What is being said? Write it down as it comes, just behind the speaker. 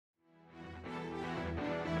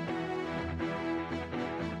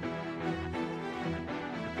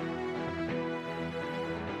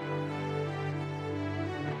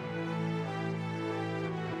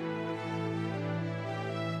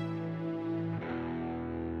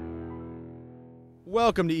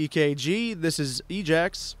Welcome to EKG. This is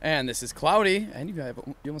Ejax. And this is Cloudy. And you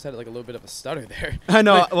almost had like a little bit of a stutter there. I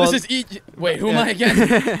know. Wait, well, this is Wait, who am I again?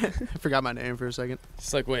 I forgot my name for a second.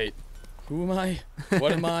 It's like, wait, who am I?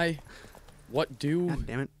 What am I? What do? God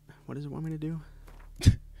damn it. What does it want me to do?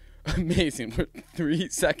 Amazing. We're 3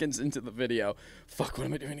 seconds into the video. Fuck, what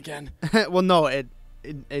am I doing again? Well, no,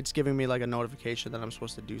 it's giving me like a notification that I'm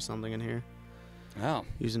supposed to do something in here. Oh.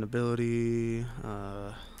 Use an ability.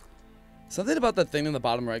 Something about that thing in the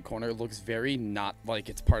bottom right corner looks very not like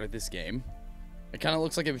it's part of this game. It kind of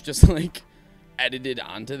looks like it was just like edited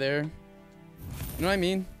onto there. You know what I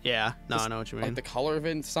mean? Yeah. No, Just, I know what you mean. like the color of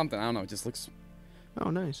it and something. I don't know. It just looks Oh,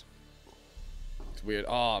 nice. weird.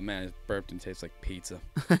 Oh, man. It burped and tastes like pizza.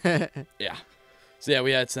 Yeah. So, yeah,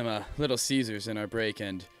 we had some Little Caesars in our break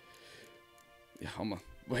and... Yeah,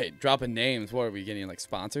 wait, dropping names. What are we getting, like,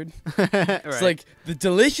 sponsored? Right. It's like the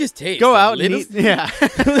delicious taste. Go out Little, and eat. Yeah.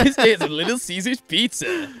 delicious taste of Little Caesars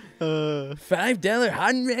pizza. $5 hot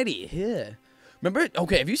and ready. Yeah. Remember?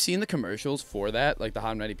 Okay, have you seen the commercials for that? Like the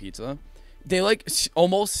hot and ready pizza? They like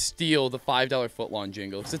almost steal the $5 footlong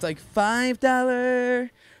jingle. Cause it's like $5.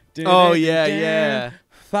 Oh yeah, yeah.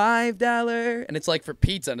 $5, and it's like for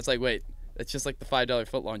pizza, and it's like, wait, it's just like the $5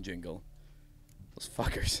 footlong jingle. Those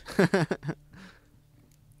fuckers.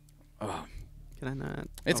 Oh, Can I not?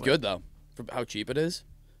 it's good though, for how cheap it is.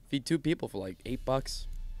 Feed 2 people for like $8.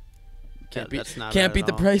 Can't beat, that's not can't bad beat at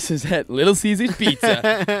the all. prices at Little Caesars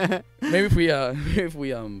Pizza. Maybe if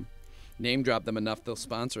we name drop them enough, they'll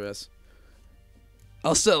sponsor us.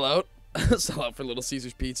 I'll sell out. I'll sell out for Little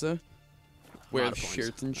Caesars Pizza. Wear lot of points.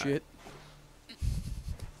 shirts and shit.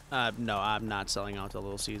 No, I'm not selling out to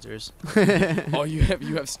Little Caesars. Oh, you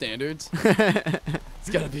have standards. It's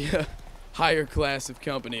gotta be a higher class of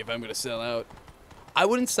company if I'm gonna sell out. I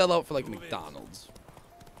wouldn't sell out for like McDonald's.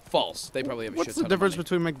 False. They probably have a What's shit the ton difference of money.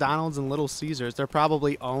 between McDonald's and Little Caesars? They're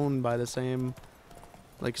probably owned by the same,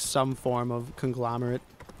 like some form of conglomerate.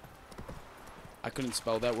 I couldn't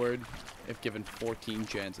spell that word if given 14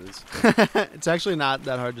 chances. It's actually not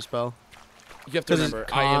that hard to spell. You have to remember,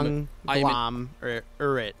 I am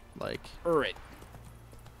Urit, like Urit.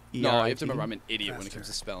 No, you have to remember I'm an idiot when it comes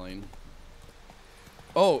to spelling.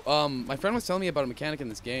 Oh, my friend was telling me about a mechanic in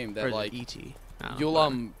this game that like ET.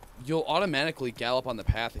 you'll automatically gallop on the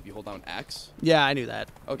path if you hold down X. Yeah, I knew that.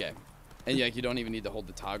 Okay. And yeah, you don't even need to hold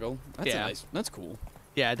the toggle. That's that's cool.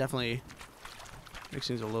 Yeah, it definitely makes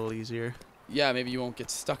things a little easier. Yeah, maybe you won't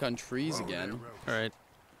get stuck on trees again. All right.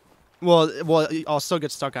 Well, I'll still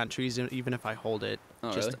get stuck on trees even if I hold it.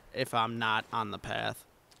 Oh, just really? if I'm not on the path.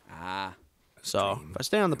 Ah. So if I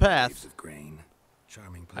stay on the path,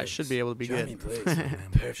 Charming place. I should be able to be Charming good. place.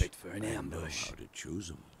 Perfect for an I know ambush. how to choose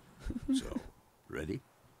them. So, ready?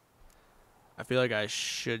 I feel like I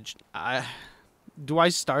should. Do I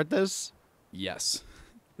start this, Yes.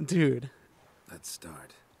 dude? Let's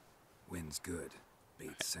start. Wind's good.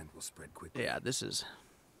 Bait's scent will spread quickly. Yeah, this is.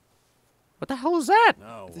 What the hell is that?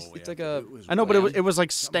 No, It's like a... I know, but Lamb. it was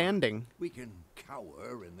like standing. We can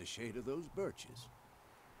cower in the shade of those birches.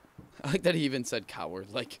 I like that he even said coward.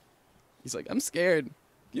 Like, he's like, I'm scared. Can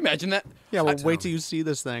you imagine that? Yeah, well, I- wait till you see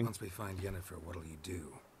this thing. Once we find Yennefer, what'll you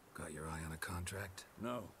do? Got your eye on a contract?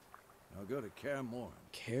 No. I'll go to Kaer Morhen.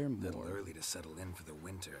 Care Little more. early to settle in for the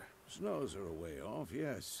winter. Snows are a way off,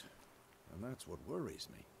 yes. And that's what worries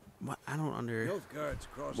me. What? I don't under. Nilfgaard's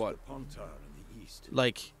across What? the Pontar in the east.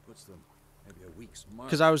 Like, Puts them maybe a week's march.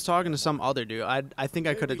 because I was talking to some other dude. I think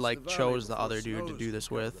I They could have reach like the valley chose the before other dude to snows do this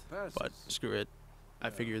cover with, the but passes. screw it. I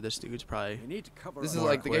figure this dude's probably You need to cover This is up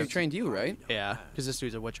like the guy who equipped. trained you, right? yeah, because this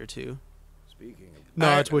dude's a Witcher 2. Speaking of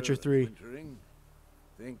No, it's Witcher 3. wintering,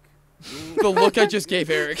 think The look I just gave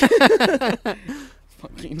Eric.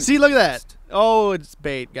 Fucking... See, look at that. Oh, it's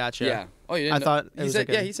bait. Gotcha. Yeah. Oh, you didn't I know- thought it he was said, like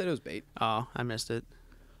a- yeah, he said it was bait. Oh, I missed it.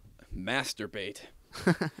 Masturbate.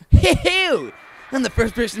 Hey, I'm the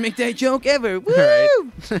first person to make that joke ever. Woo!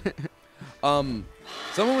 Right.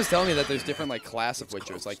 Someone was telling me that there's different like class of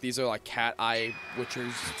witchers. Like these are like cat eye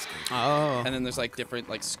witchers, Oh. and then there's like different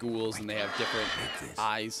like schools, and they have different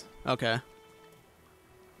eyes. Okay.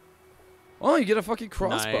 Oh, you get a fucking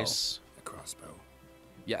crossbow. Nice. A crossbow.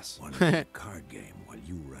 Yes. one card game while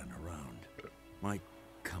you run around might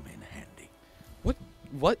come in handy.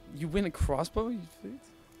 What? You win a crossbow? You think?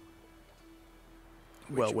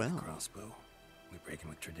 Well, Witcher with a well. crossbow. We breaking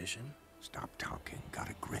with tradition? Stop talking. Got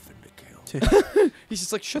a griffin to kill. He's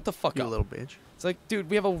just like, shut the fuck You up. little bitch. It's like, dude,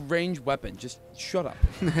 we have a ranged weapon. Just shut up.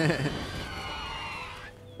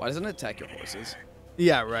 Why doesn't it attack your horses?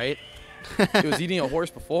 Yeah, right. It was eating a horse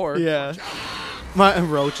before. Yeah. My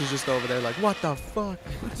roach is just over there like, what the fuck?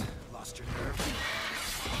 Lost your nerve?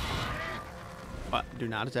 What? Do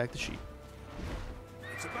not attack the sheep.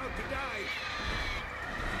 It's about to die.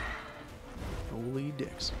 Holy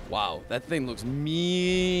dicks. Wow, that thing looks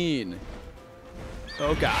mean.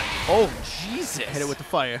 Oh god. Oh, Jesus. Hit it with the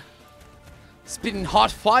fire. Spitting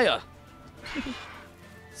hot fire.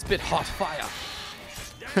 Spit hot fire.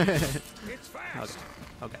 It's fast.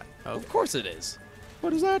 Okay. Oh. Of course it is.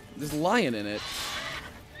 What is that? There's lion in it.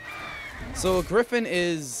 So a griffin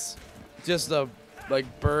is just a like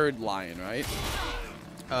bird lion, right?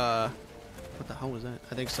 What the hell was that?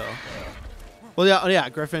 I think so. Well, yeah, yeah,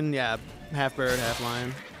 griffin, yeah, half bird, half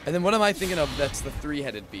lion. And then what am I thinking of? That's the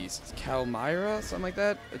three-headed beast. Calmyra, something like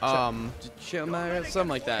that. Calmyra, something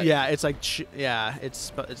like that. Yeah, it's like yeah,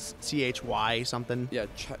 it's CHY something. Yeah,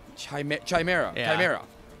 chimera. Yeah. Chimera.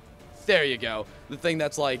 There you go. The thing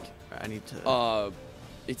that's like I need to.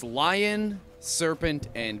 it's lion, serpent,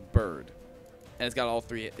 and bird, and it's got all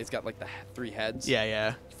three. It's got like the three heads. Yeah, yeah.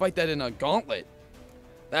 You fight that in a gauntlet.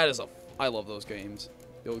 That is I love those games.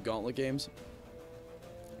 The old gauntlet games.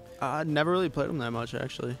 Never really played them that much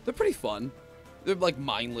actually. They're pretty fun. They're like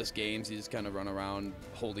mindless games. You just kind of run around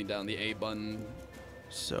holding down the A button.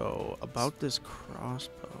 So about this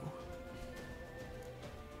crossbow,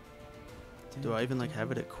 do I even like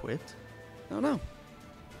have it equipped? I don't know.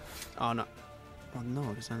 Oh no. Oh no,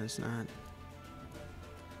 because then it's not.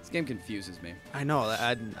 This game confuses me. I know.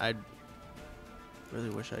 I really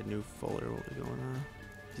wish I knew fuller what was going on.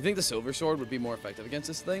 Do you think the silver sword would be more effective against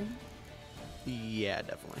this thing? Yeah,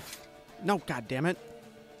 definitely. No, god damn it.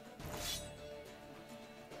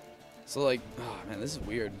 So like, oh man, this is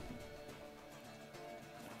weird.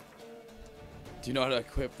 Do you know how to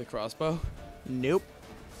equip the crossbow? Nope.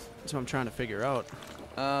 That's what I'm trying to figure out.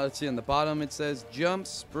 Let's see, on the bottom it says jump,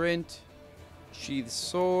 sprint, sheath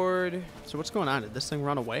sword. So what's going on? Did this thing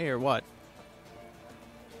run away or what?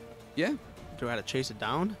 Yeah. Do I have to chase it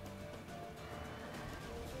down?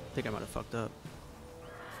 I think I might have fucked up.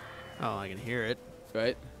 Oh, I can hear it.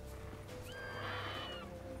 Right?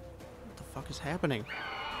 What the fuck is happening?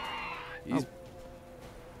 He's,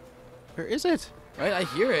 Where is it? Right, I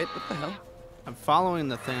hear it. What the hell? I'm following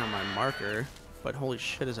the thing on my marker, but holy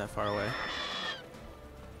shit, is that far away?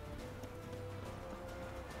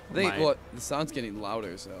 I think, My- well, the sound's getting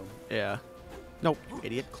louder, so. Yeah. No, you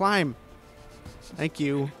idiot. Climb. Thank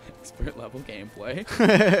you. Expert level gameplay.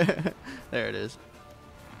 There it is.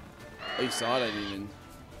 Oh, you saw it? I didn't even.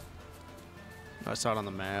 I saw it on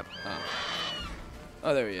the map.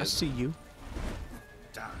 Oh, there he I is. see you.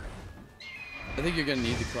 I think you're gonna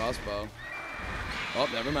need the crossbow. Oh,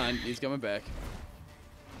 never mind. He's coming back.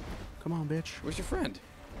 Come on, bitch. Where's your friend?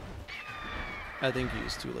 I think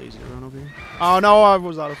he's too lazy to run over here. Oh no, I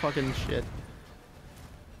was out of fucking shit.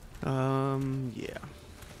 Yeah.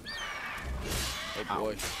 Oh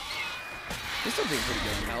boy. He's still doing pretty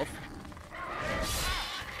good in health.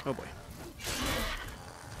 Oh boy.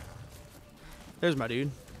 There's my dude.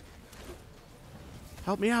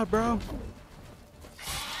 Help me out, bro.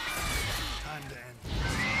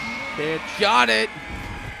 Bitch. Got it.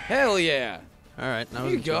 Hell yeah. All right, that There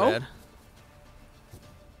wasn't you too go. bad.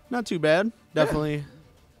 Not too bad. Definitely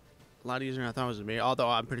a lot easier than I thought it was gonna be. Although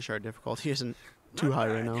I'm pretty sure our difficulty isn't too high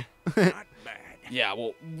right now. Not bad. Yeah,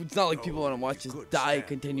 well, it's not like people want to watch us good die stand.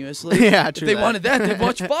 continuously. Yeah, If true they that. wanted that, they'd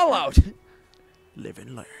watch Fallout. Live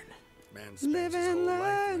and learn. Man spends Live his and whole life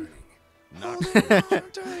learn. learning.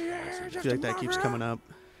 I feel like that keeps coming up.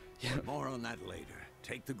 More on that later.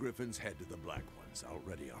 Take the Griffin's head to the Black Ones. I'll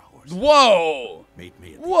ready our horse. Whoa! Meet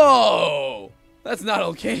me at the Whoa! That's not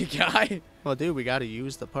okay, guy. Well, dude, we gotta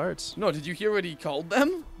use the parts. No, did you hear what he called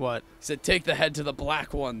them? What? He said, take the head to the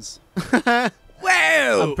black ones. Whoa!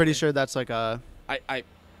 I'm pretty sure that's like a. I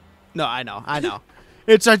No, I know.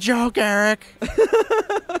 It's a joke, Eric.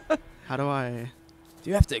 How do I? Do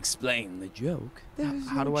you have to explain the joke?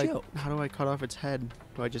 How do I cut off its head?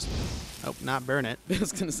 Do I just? Oh, not burn it. I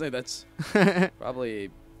was gonna say that's probably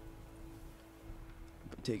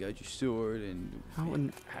take out your sword and How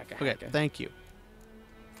in- hack Okay, thank you.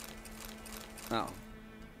 Oh.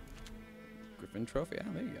 Griffin trophy. Yeah,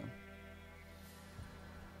 there you go.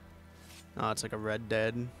 Oh, it's like a Red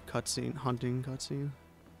Dead cutscene, hunting cutscene.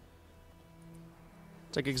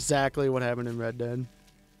 It's like exactly what happened in Red Dead.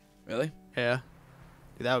 Really? Yeah.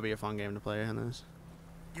 Dude, that would be a fun game to play on this.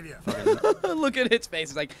 Giddy up. Fucking- Look at its face.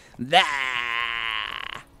 It's like,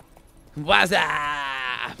 that. What's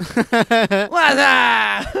up? What's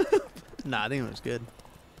up? Nah, I think it was good.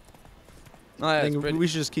 Oh, yeah, I it's think pretty. we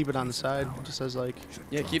should just keep it on the side, just as like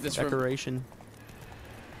Yeah, keep this from, decoration.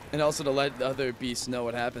 and also to let the other beasts know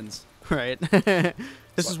what happens. Right.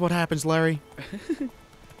 This is what happens, Larry.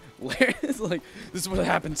 Larry is like, this is what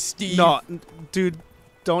happens, Steve. No, dude,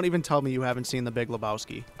 Don't even tell me you haven't seen The Big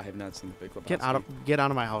Lebowski. I have not seen The Big Lebowski. Get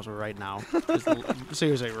out of my house right now. Just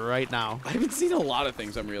seriously, right now. I haven't seen a lot of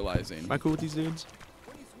things, I'm realizing. Am I cool with these dudes?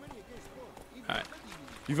 All right.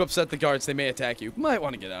 You've upset the guards. They may attack you. Might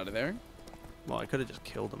want to get out of there. Well, I could have just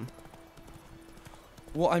killed them.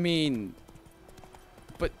 Well, I mean...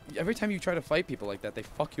 But every time you try to fight people like that, they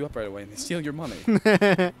fuck you up right away and they steal your money.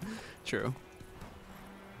 True.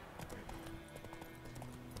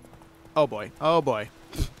 Oh boy. Oh boy.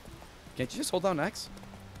 Can't you just hold down X?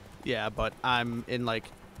 Yeah, but I'm in like,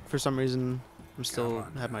 for some reason, I'm still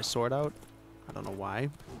have my sword out. I don't know why.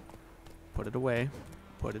 Put it away.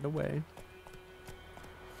 Put it away.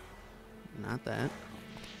 Not that.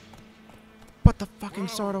 Put the fucking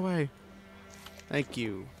sword away. Thank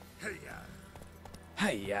you.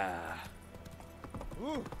 Hiya.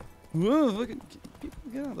 Whoa, look at,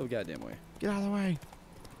 get out of the goddamn way. Get out of the way.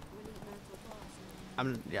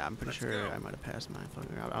 I'm pretty sure I might have passed my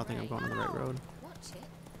fucking. I don't think I'm going on the right road.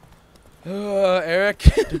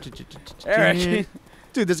 Eric. Eric.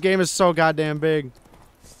 Dude, this game is so goddamn big.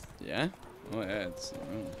 Yeah? Oh, yeah, it's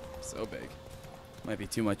so big. Might be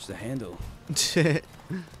too much to handle.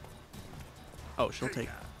 Oh, she'll take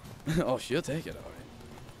it. Oh, she'll take it, all right.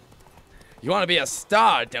 You want to be a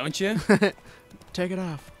star, don't you? Take it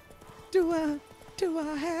off. Do I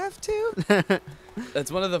have to?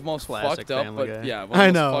 That's one of the most Classic fucked up, Family but Guy. yeah, one of I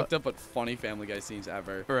the know. most fucked up but funny Family Guy scenes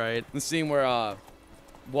ever. Right. The scene where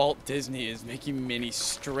Walt Disney is making Minnie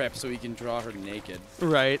strip so he can draw her naked.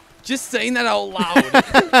 Right. Just saying that out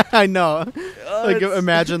loud. I know. Like, it's-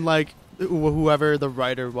 imagine, like, whoever the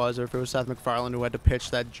writer was, or if it was Seth MacFarlane who had to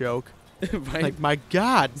pitch that joke. Right? Like, my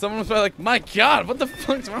God. Someone was probably like, my God, what the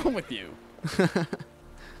fuck's wrong with you?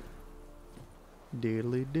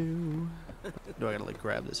 Diddly do. Do I gotta, like,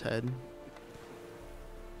 grab this head?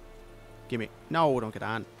 Gimme. No, don't get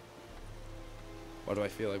on. Why do I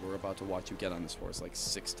feel like we're about to watch you get on this horse like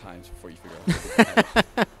 6 times before you figure out how to get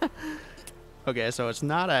it? Okay, so it's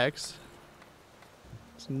not X.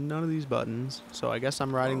 It's none of these buttons. So I guess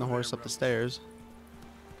I'm riding the horse up the stairs.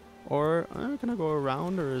 Or, can I go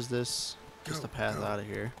around, or is this just a path out of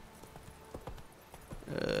here?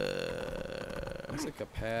 Looks like a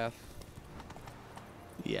path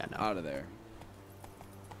Yeah, no. out of there.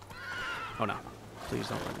 Oh, no. Please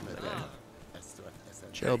don't run into that guy.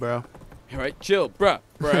 Chill, bro. All right, chill, bruh.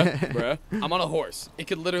 I'm on a horse. It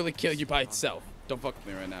could literally kill you by itself. Don't fuck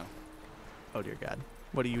with me right now. Oh, dear God.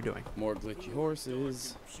 What are you doing? More glitchy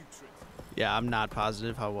horses. Yeah, I'm not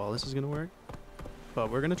positive how well this is going to work. But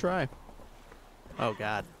we're going to try. Oh,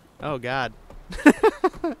 God. Oh, God.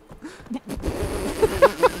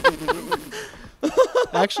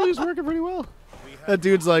 Actually, it's working pretty well. That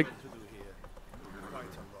dude's like,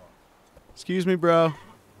 excuse me, bro.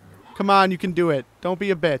 Come on, you can do it. Don't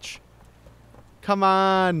be a bitch. Come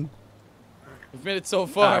on. We've made it so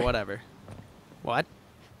far. Whatever. What?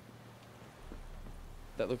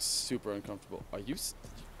 That looks super uncomfortable. Are you?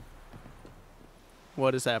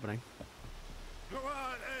 What is happening?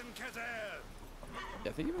 Yeah,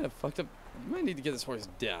 I think you might have fucked up. You might need to get this horse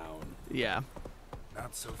down. Yeah.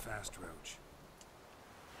 Not so fast, Roach.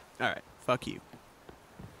 All right. Fuck you.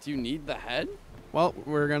 Do you need the head? Well,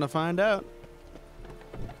 we're going to find out.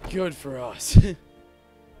 Good for us.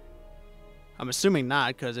 I'm assuming not,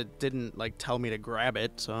 because it didn't, like, tell me to grab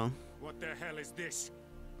it, so. What the hell is this?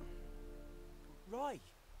 Right.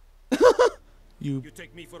 You You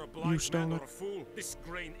take me for a blind stole man it. or a fool? This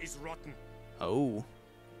grain is rotten. Oh.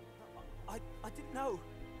 I didn't know.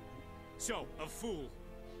 So, a fool.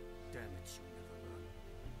 Damn it, you never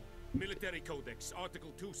learn. Military Codex,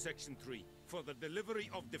 Article 2, Section 3. For the delivery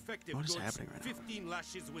of defective What is goods, happening right now? 15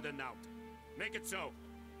 lashes with a knout. Make it so.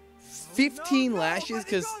 15 lashes?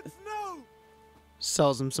 Because... No!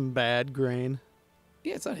 Sells him some bad grain.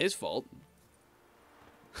 Yeah, it's not his fault.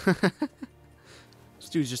 This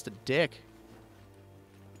dude's just a dick.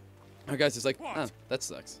 Our guy's just like, What? oh, that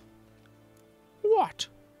sucks. What?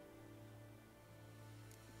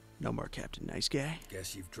 No more Captain Nice Guy.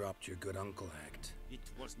 Guess you've dropped your good uncle act. It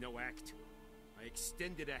was no act. I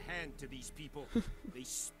extended a hand to these people. They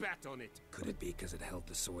spat on it. Could it be because it held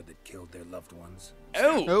the sword that killed their loved ones?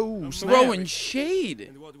 Oh! Oh, snap. Throwing shade!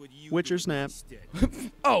 And what would you Witcher do snap.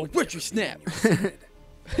 instead? Oh, Witcher snap!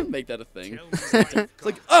 Make that a thing. Tell me why. It's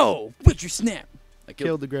like, oh, Witcher snap! I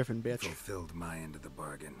Killed the griffin, bitch. Fulfilled my end of the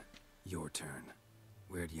bargain. Your turn.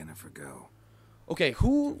 Where'd Yennefer go? Okay,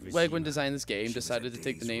 who, like, when designing this game, decided to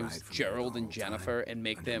take the names Gerald and Jennifer and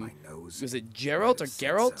make them... Was it Geralt or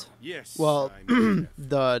Geralt? Yes. Well, I know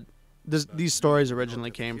that. these stories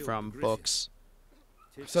originally came from books.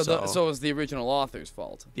 So it was the original author's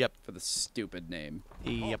fault. Yep. For the stupid name.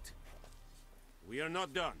 Yep. We are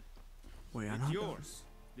not done. We are It's not yours,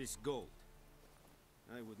 this gold.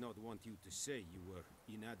 I would not want you to say you were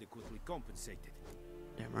inadequately compensated.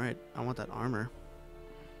 Damn right. I want that armor.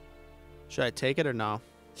 Should I take it or no?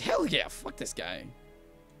 Hell yeah, fuck this guy.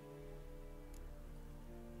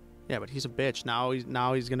 Yeah, but he's a bitch. Now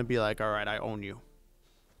he's gonna be like, all right, I own you.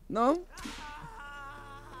 No?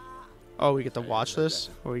 Oh, we get to watch this,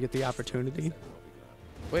 or we get the opportunity.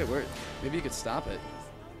 Wait, where? Maybe you could stop it.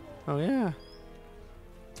 Oh yeah.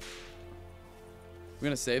 We're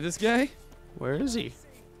gonna save this guy? Where is he?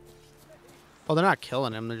 Oh, they're not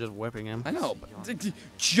killing him. They're just whipping him. I know, but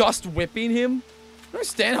just whipping him? I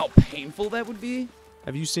understand how painful that would be.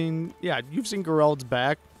 Have you seen? Yeah, you've seen Geralt's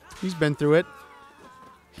back. He's been through it.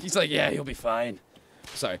 He's like, yeah, you'll be fine.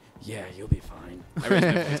 Sorry. Yeah, you'll be fine. I raised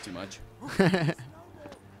my voice too much.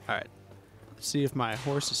 All right. Let's see if my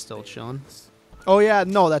horse is still chilling. Oh yeah,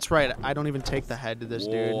 no, that's right. I don't even take the head to this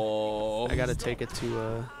Whoa. dude. I gotta take it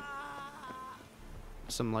to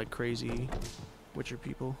some like crazy Witcher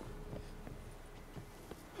people.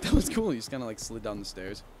 That was cool. You just kind of like slid down the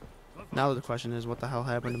stairs. Now the question is, what the hell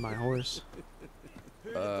happened to my horse?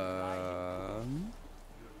 I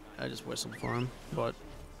just whistled for him, but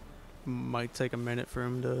might take a minute for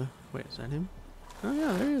him to. Wait, is that him? Oh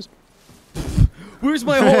yeah, there he is. Where's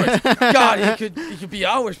my horse? God, he could be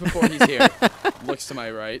hours before he's here. Looks to my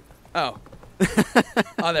right. Oh.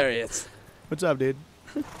 Oh, there he is. What's up, dude?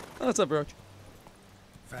 Oh, what's up, Roach?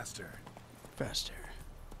 Faster. Faster.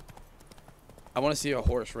 I want to see a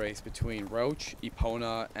horse race between Roach,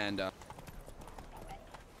 Epona, and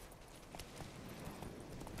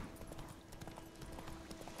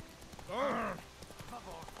Whoa,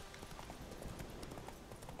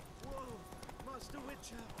 Master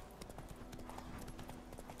Witcher.